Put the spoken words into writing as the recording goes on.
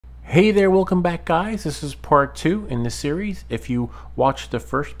Hey there, welcome back guys. This is part 2 in the series. If you watched the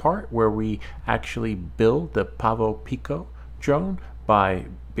first part where we actually build the Pavo Pico drone by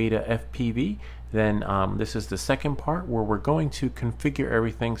betaFPV, then this is the second part where we're going to configure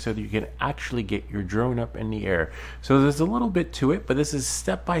everything so that you can actually get your drone up in the air. So there's a little bit to it, but this is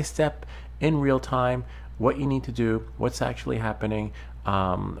step by step in real time, what you need to do, what's actually happening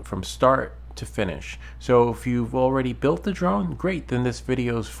from start to finish. So if you've already built the drone, great, then this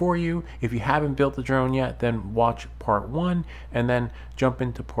video is for you. If you haven't built the drone yet, then watch part 1 and then jump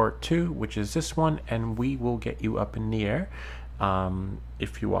into part 2, which is this one, and we will get you up in the air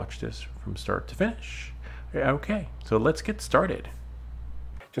if you watch this from start to finish. Okay, so let's get started.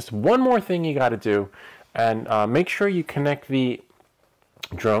 Just one more thing you got to do, and make sure you connect the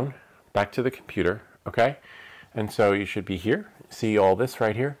drone back to the computer, okay? And so you should be here, see all this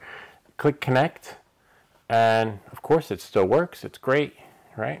right here. Click connect, and of course it still works. It's great,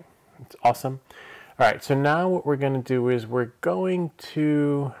 right? It's awesome. All right, so now what we're going to do is we're going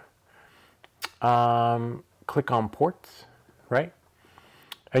to click on ports, right?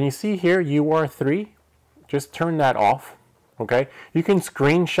 And you see here UR3, just turn that off, okay? You can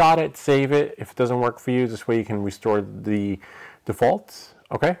screenshot it, save it. If it doesn't work for you, this way you can restore the defaults,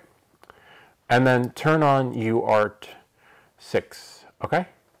 okay? And then turn on UART6, okay?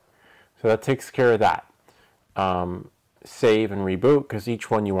 So that takes care of that. Save and reboot, because each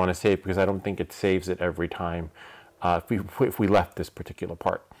one you want to save, because I don't think it saves it every time if we left this particular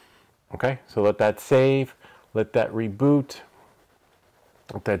part. Okay, so let that save, let that reboot,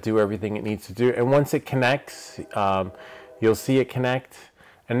 let that do everything it needs to do. And once it connects, you'll see it connect.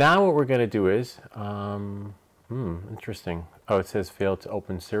 And now what we're going to do is, interesting. Oh, it says failed to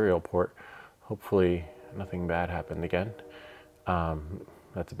open serial port. Hopefully nothing bad happened again.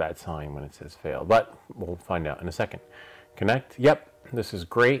 That's a bad sign when it says fail, but we'll find out in a second. Connect. Yep, this is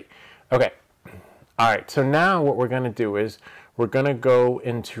great. Okay. All right, so now what we're going to do is we're going to go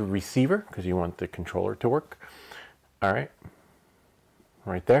into receiver, because you want the controller to work. All right.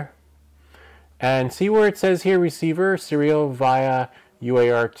 Right there. And see where it says here receiver, serial via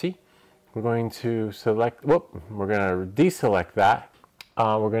UART. We're going to select, we're going to deselect that.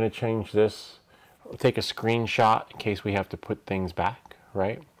 We're going to change this. We'll take a screenshot in case we have to put things back.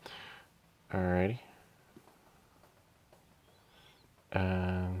 Right? Alrighty.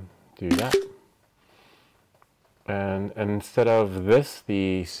 And do that. And instead of this,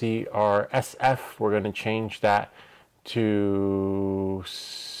 the CRSF, we're going to change that to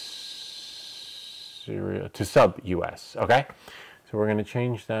sub US. Okay? So we're going to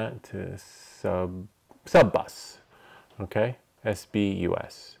change that to sub bus. Okay?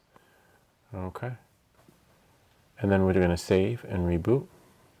 SBUS. Okay? And then we're going to save and reboot.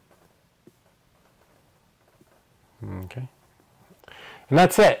 Okay. And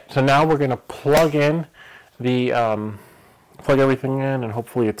that's it. So now we're going to plug in the, plug everything in, and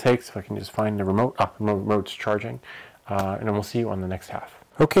hopefully it takes, if I can just find the remote. The remote's charging. And then we'll see you on the next half.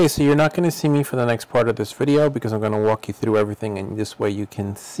 Okay, so you're not going to see me for the next part of this video, because I'm going to walk you through everything, and this way you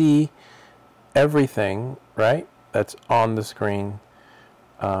can see everything, right, that's on the screen.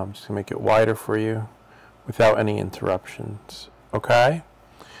 Just to make it wider for you, without any interruptions. Okay,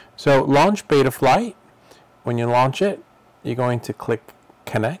 so launch Betaflight. When you launch it, you're going to click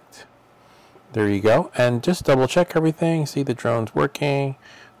connect. There you go, and just double check everything. See the drone's working,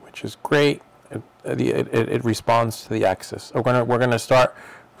 which is great. It responds to the axis. We're gonna start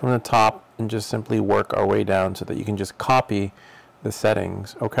from the top and just simply work our way down so that you can just copy the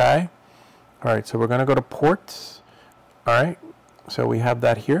settings. Okay, all right, so we're gonna go to ports. All right, so we have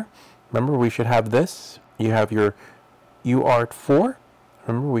that here. Remember, we should have this. You have your UART4.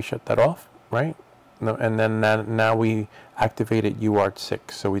 Remember, we shut that off, right? No, and then now we activated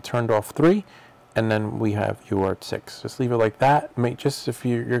UART6. So we turned off 3, and then we have UART6. Just leave it like that. Just if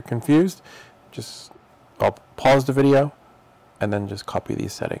you're confused, I'll pause the video, and then just copy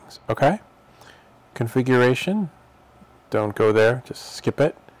these settings. Okay? Configuration. Don't go there. Just skip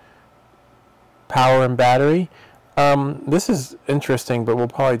it. Power and battery. This is interesting, but we'll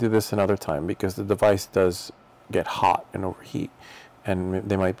probably do this another time, because the device does get hot and overheat, and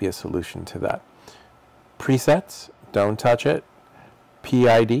there might be a solution to that. Presets, don't touch it.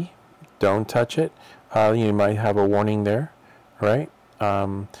 PID, don't touch it. You might have a warning there, right?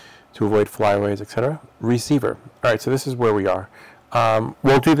 To avoid flyaways, etc. Receiver. All right, so this is where we are.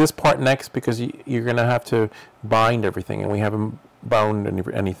 We'll do this part next, because you're going to have to bind everything, and we haven't bound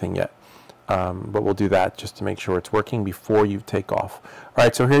anything yet. But we'll do that just to make sure it's working before you take off. All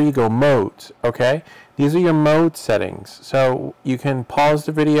right, so here you go, modes, okay? These are your mode settings. So you can pause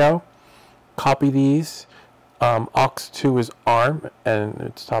the video, copy these, aux2 is ARM, and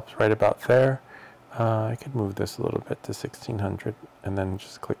it stops right about there. I could move this a little bit to 1600 and then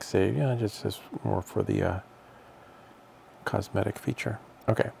just click save. Yeah, just more for the cosmetic feature.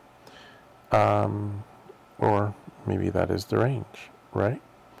 Okay. Or maybe that is the range, right?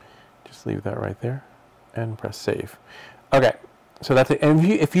 Just leave that right there and press save. Okay, so that's it. And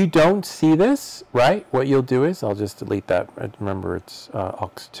if you don't see this, right, what you'll do is, I'll just delete that. Remember, it's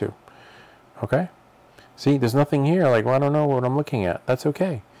aux2. Okay? See, there's nothing here. Like, well, I don't know what I'm looking at. That's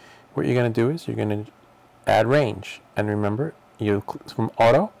okay. What you're going to do is you're going to add range. And remember, from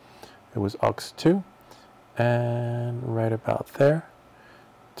auto, it was aux2. And right about there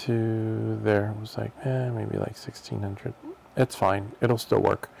to there was like, maybe like 1600. It's fine. It'll still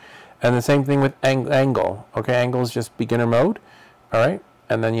work. And the same thing with angle. Okay, angle is just beginner mode. All right.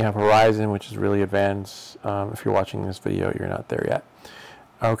 And then you have horizon, which is really advanced. If you're watching this video, you're not there yet.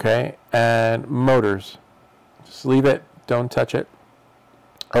 Okay. And motors. Just leave it. Don't touch it.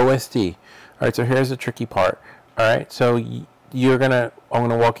 OSD. All right. So here's the tricky part. All right. So I'm gonna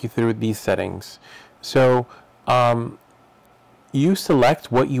walk you through these settings. So you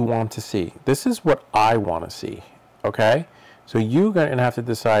select what you want to see. This is what I want to see. Okay. So you're going to have to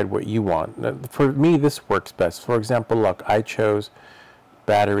decide what you want. For me, this works best. For example, look, I chose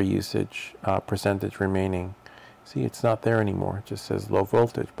battery usage, percentage remaining. See, it's not there anymore. It just says low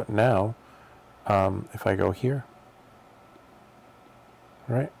voltage. But now, if I go here,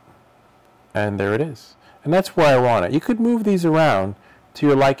 right, and there it is. And that's where I want it. You could move these around to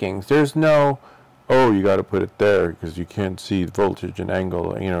your likings. There's no, oh, you got to put it there because you can't see voltage and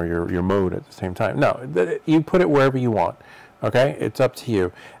angle, you know, your mode at the same time. No, you put it wherever you want. Okay, it's up to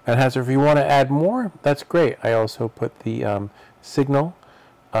you. And if you want to add more, that's great. I also put the signal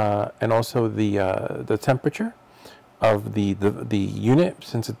and also the temperature of the unit,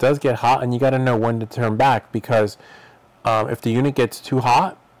 since it does get hot, and you got to know when to turn back, because if the unit gets too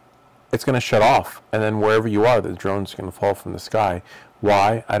hot, it's going to shut off, and then wherever you are, the drone's going to fall from the sky.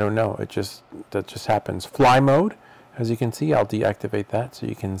 Why? I don't know. That just happens. Fly mode, as you can see, I'll deactivate that so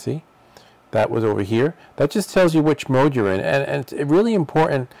you can see. That was over here. That just tells you which mode you're in, and it's really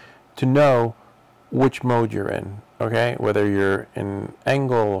important to know which mode you're in. Okay, whether you're in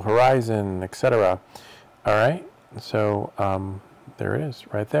angle, horizon, etc. All right. So there it is,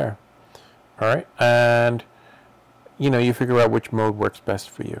 right there. All right, and you figure out which mode works best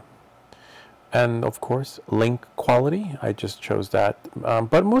for you. And of course, link quality, I just chose that.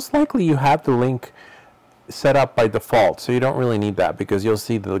 But most likely you have the link set up by default, so you don't really need that, because you'll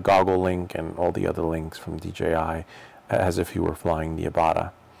see the goggle link and all the other links from DJI as if you were flying the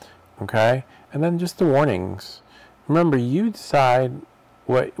Abata. Okay? And then just the warnings. Remember, you decide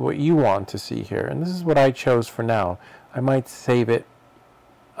what you want to see here. And this is what I chose for now. I might save it.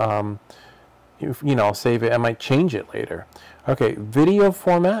 I'll save it. I might change it later. Okay, video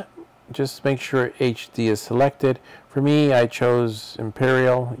format. Just make sure HD is selected. For me, I chose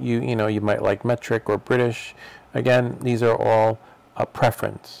Imperial. You might like metric or British. Again, these are all a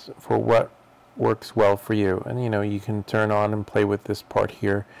preference for what works well for you. And you can turn on and play with this part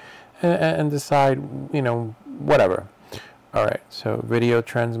here and decide, whatever. All right, so video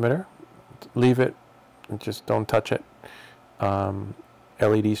transmitter, leave it, just don't touch it.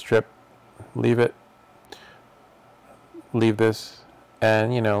 LED strip, leave it, leave this.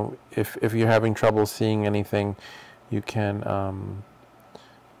 And if you're having trouble seeing anything, you can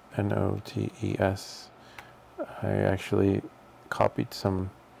NOTES. I actually copied some.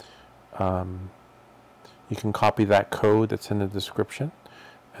 You can copy that code that's in the description,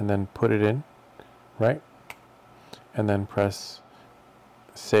 and then put it in, right? And then press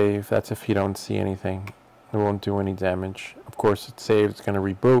save. That's if you don't see anything. It won't do any damage. Of course, it's saved. It's going to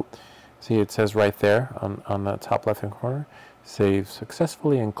reboot. See, it says right there on the top left-hand corner. Save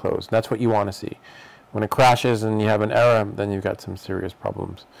successfully and close. That's what you want to see. When it crashes and you have an error, then you've got some serious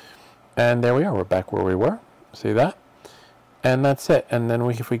problems. And there we are. We're back where we were. See that? And that's it. And then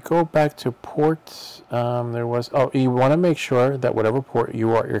if we go back to ports, you want to make sure that whatever port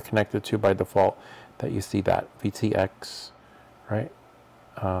you're connected to by default, that you see that VTX, right?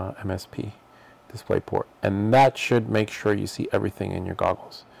 MSP display port. And that should make sure you see everything in your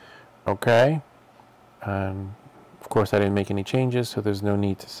goggles. Okay? Of course, I didn't make any changes, so there's no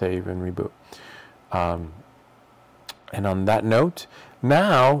need to save and reboot. And on that note,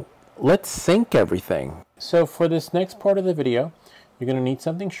 now let's sync everything. So for this next part of the video, you're going to need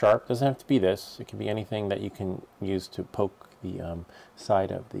something sharp. It doesn't have to be this. It can be anything that you can use to poke the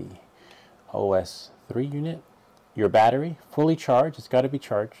side of the OS3 unit. Your battery, fully charged. It's got to be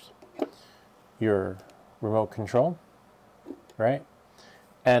charged. Your remote control, right?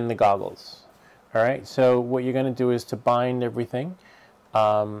 And the goggles. All right, so what you're going to do is to bind everything.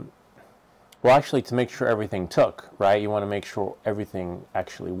 Well, actually, to make sure everything took, right? You want to make sure everything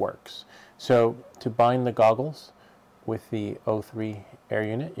actually works. So to bind the goggles with the O3 Air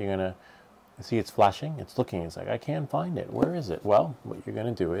Unit, you're going to see it's flashing. It's looking. It's like, I can't find it. Where is it? Well, what you're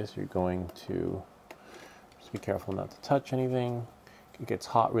going to do is you're going to just be careful not to touch anything. It gets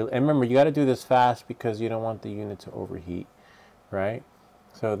hot really. And remember, you got to do this fast because you don't want the unit to overheat, right?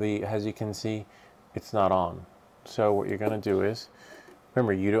 So as you can see, it's not on. So what you're going to do is,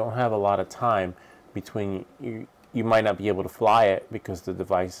 remember, you don't have a lot of time between you might not be able to fly it because the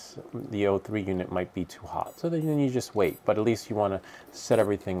device, the O3 unit, might be too hot. So then you just wait, but at least you want to set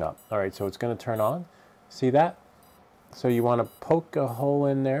everything up. All right, so it's going to turn on. See that? So you want to poke a hole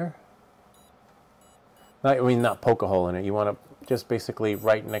in there. Not poke a hole in it. You want to just basically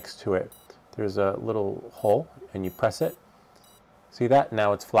right next to it. There's a little hole, and you press it. See that?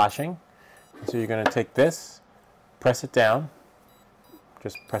 Now it's flashing. So you're going to take this, press it down.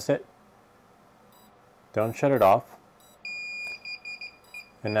 Just press it. Don't shut it off.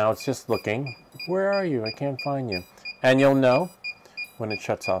 And now it's just looking. Where are you? I can't find you. And you'll know when it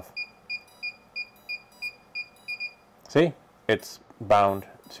shuts off. See? It's bound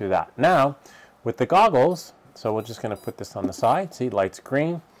to that. Now, with the goggles, so we're just going to put this on the side. See, light's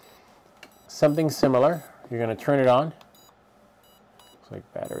green. Something similar. You're going to turn it on. Looks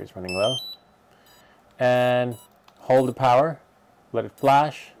like battery's running low. And hold the power. Let it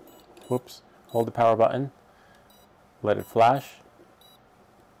flash. Whoops. Hold the power button. Let it flash.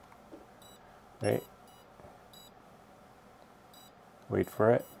 Wait. Wait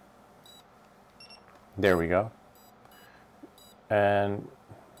for it. There we go. And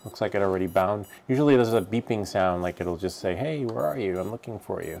looks like it already bound. Usually there's a beeping sound, like it'll just say, hey, where are you? I'm looking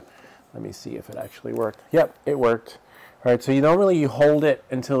for you. Let me see if it actually worked. Yep, it worked. All right, so you normally hold it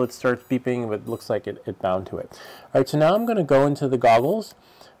until it starts beeping, but it looks like it bound to it. All right, so now I'm going to go into the goggles.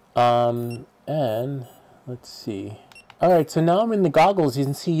 And let's see. All right, so now I'm in the goggles. You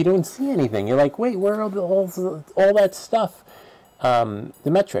can see you don't see anything. You're like, wait, where are all that stuff? The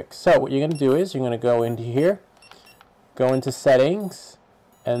metrics. So what you're going to do is you're going to go into here, go into settings,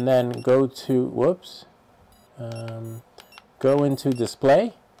 and then go to, whoops, go into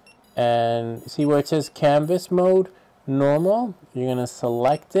display, and see where it says canvas mode, normal. You're going to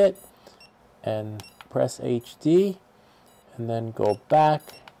select it and press HD, and then go back,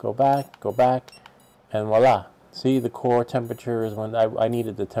 go back, go back, and voila. See, the core temperature is when I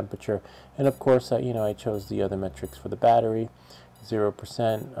needed the temperature. And of course, you know, I chose the other metrics for the battery,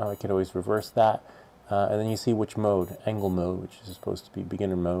 0%. I could always reverse that. And then you see which mode, angle mode, which is supposed to be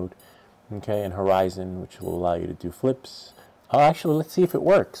beginner mode. Okay, and horizon, which will allow you to do flips. Oh, actually, let's see if it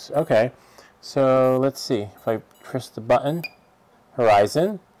works. Okay, so let's see. If I press the button,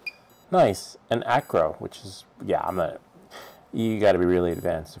 horizon, nice. And acro, which is, yeah, you got to be really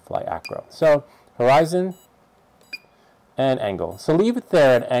advanced to fly acro. So horizon and angle. So leave it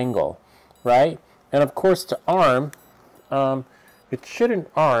there at angle, right? And of course to arm, it shouldn't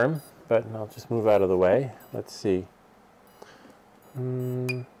arm, but I'll just move out of the way. Let's see.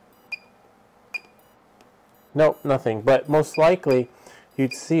 Nope, nothing. But most likely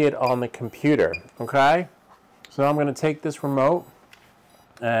you'd see it on the computer, okay? So I'm going to take this remote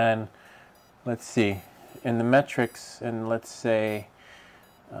and let's see. In the metrics, and let's say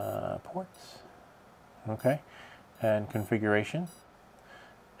ports, okay, and configuration,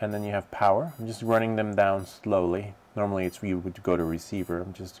 and then you have power. I'm just running them down slowly. Normally you would go to receiver.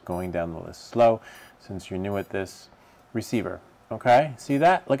 I'm just going down the list slow since you're new at this. Receiver, okay, see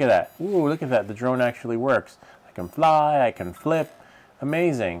that? Look at that. Ooh, look at that. The drone actually works. I can fly, I can flip.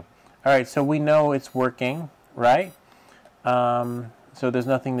 Amazing. All right, so we know it's working, right? So there's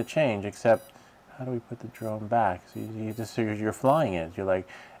nothing to change except how do we put the drone back? So you're flying it. You're like,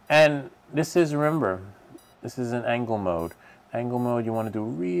 and this is, remember, this is an angle mode. Angle mode, you want to do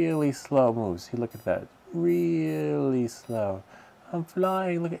really slow moves. See, look at that, really slow. I'm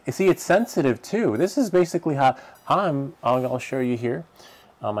flying. Look at, see, it's sensitive too. This is basically how I'll show you here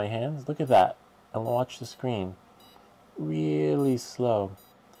on my hands. Look at that. And watch the screen. Really slow.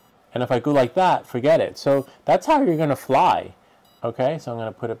 And if I go like that, forget it. So that's how you're going to fly. Okay, so I'm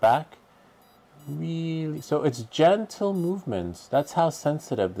going to put it back. Really, so it's gentle movements. That's how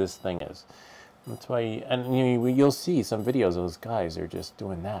sensitive this thing is. That's why, and you'll see some videos of those guys are just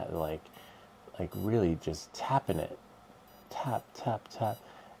doing that, like really just tapping it, tap, tap, tap.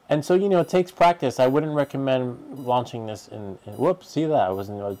 And so, you know, it takes practice. I wouldn't recommend launching this in whoops, see that? I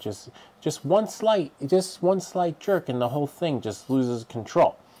wasn't, just one slight jerk and the whole thing just loses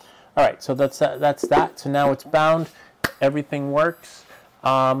control. All right, so that's that. So now it's bound. Everything works.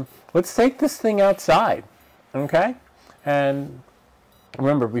 Let's take this thing outside, okay? And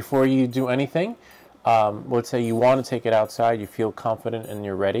remember, before you do anything, let's say you want to take it outside, you feel confident and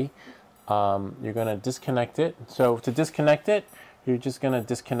you're ready, you're going to disconnect it. So to disconnect it, you're just going to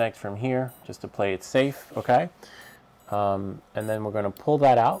disconnect from here just to play it safe, okay? And then we're going to pull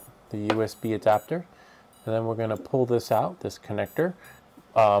that out, the USB adapter, and then we're going to pull this out, this connector.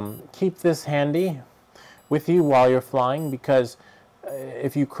 Keep this handy with you while you're flying, because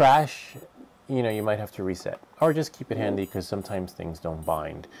if you crash, you know, you might have to reset, or just keep it handy because sometimes things don't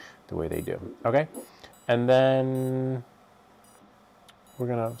bind the way they do. Okay, and then we're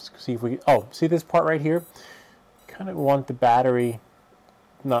gonna see if we see this part right here. Kind of want the battery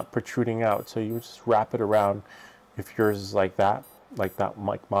not protruding out, so you just wrap it around if yours is like that, like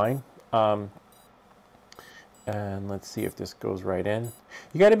mine. And let's see if this goes right in.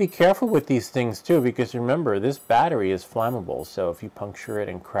 You got to be careful with these things too, because remember, this battery is flammable, so if you puncture it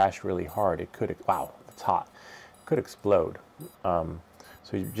and crash really hard, it could, wow, it's hot, it could explode. So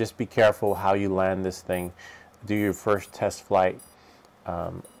you just be careful how you land this thing. Do your first test flight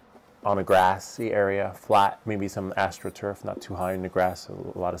on a grassy area, flat, maybe some AstroTurf, not too high in the grass,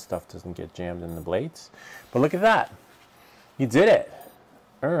 so a lot of stuff doesn't get jammed in the blades. But look at that, you did it.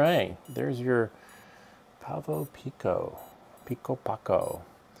 All right, there's your Pavo Pico, Pico Paco.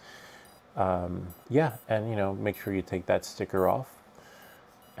 Yeah, and you know, make sure you take that sticker off.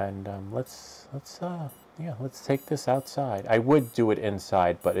 And let's take this outside. I would do it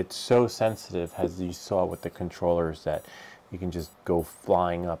inside, but it's so sensitive, as you saw with the controllers, that you can just go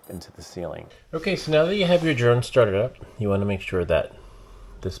flying up into the ceiling. Okay, so now that you have your drone started up, you want to make sure that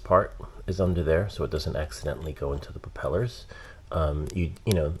this part is under there so it doesn't accidentally go into the propellers. You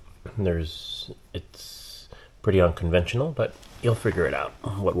know, it's pretty unconventional, but you'll figure it out,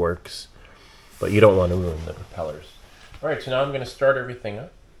 what works. But you don't want to ruin the propellers. All right, so now I'm going to start everything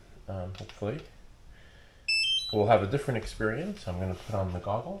up. Hopefully we'll have a different experience. I'm going to put on the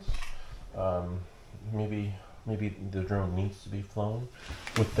goggles. Maybe the drone needs to be flown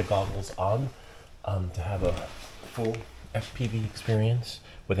with the goggles on to have a full FPV experience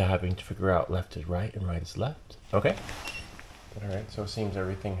without having to figure out left is right and right is left. Okay. All right, so it seems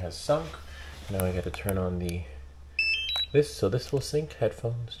everything has sunk. Now I got to turn on so this will sync.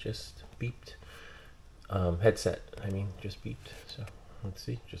 Headphones just beeped. Headset, I mean, just beeped. So let's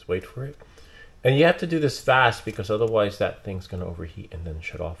see, just wait for it. And you have to do this fast, because otherwise that thing's going to overheat and then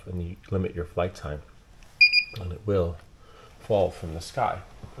shut off, and you limit your flight time, and it will fall from the sky.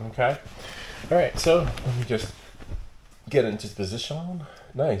 Okay. All right, so let me just get into position.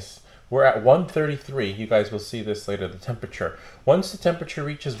 Nice. We're at 133. You guys will see this later, the temperature. Once the temperature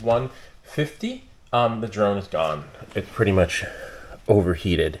reaches 150, the drone is gone. It's pretty much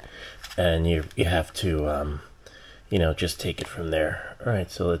overheated, and you have to, you know, just take it from there. All right,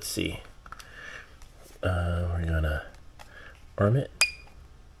 so let's see. We're gonna arm it.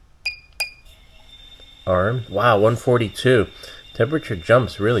 Arm. Wow, 142. Temperature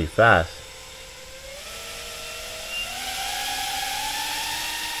jumps really fast.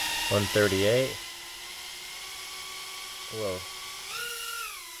 138. Whoa.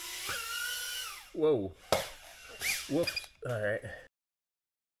 Whoa. Whoops. All right.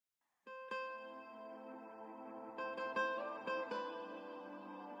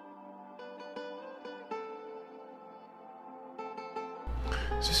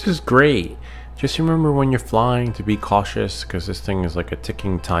 This is great. Just remember when you're flying to be cautious, because this thing is like a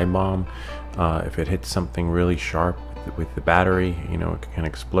ticking time bomb. If it hits something really sharp with the battery, you know, it can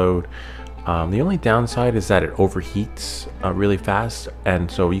explode. The only downside is that it overheats really fast,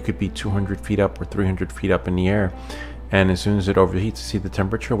 and so you could be 200 feet up or 300 feet up in the air, and as soon as it overheats, see the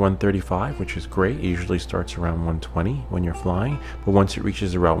temperature 135, which is great. It usually starts around 120 when you're flying, but once it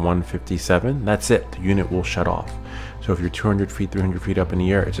reaches around 157, that's it, the unit will shut off. So if you're 200 feet, 300 feet up in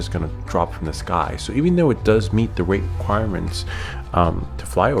the air, it's just going to drop from the sky. So even though it does meet the rate requirements to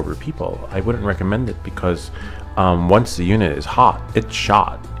fly over people, I wouldn't recommend it, because once the unit is hot, it's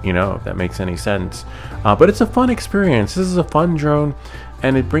shot, you know, if that makes any sense. But it's a fun experience. This is a fun drone,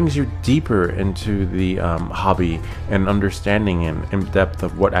 and it brings you deeper into the hobby and understanding and in depth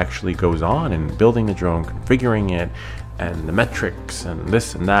of what actually goes on in building the drone, configuring it, and the metrics and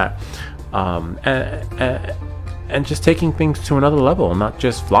this and that, and just taking things to another level, not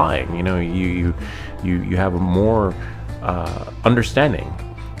just flying. You know, you have a more understanding.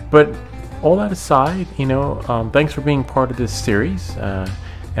 But all that aside, you know, thanks for being part of this series,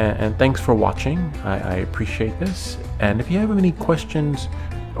 and thanks for watching. I appreciate this. And if you have any questions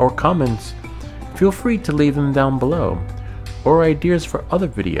or comments, feel free to leave them down below, or ideas for other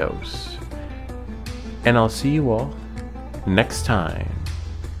videos. And I'll see you all next time.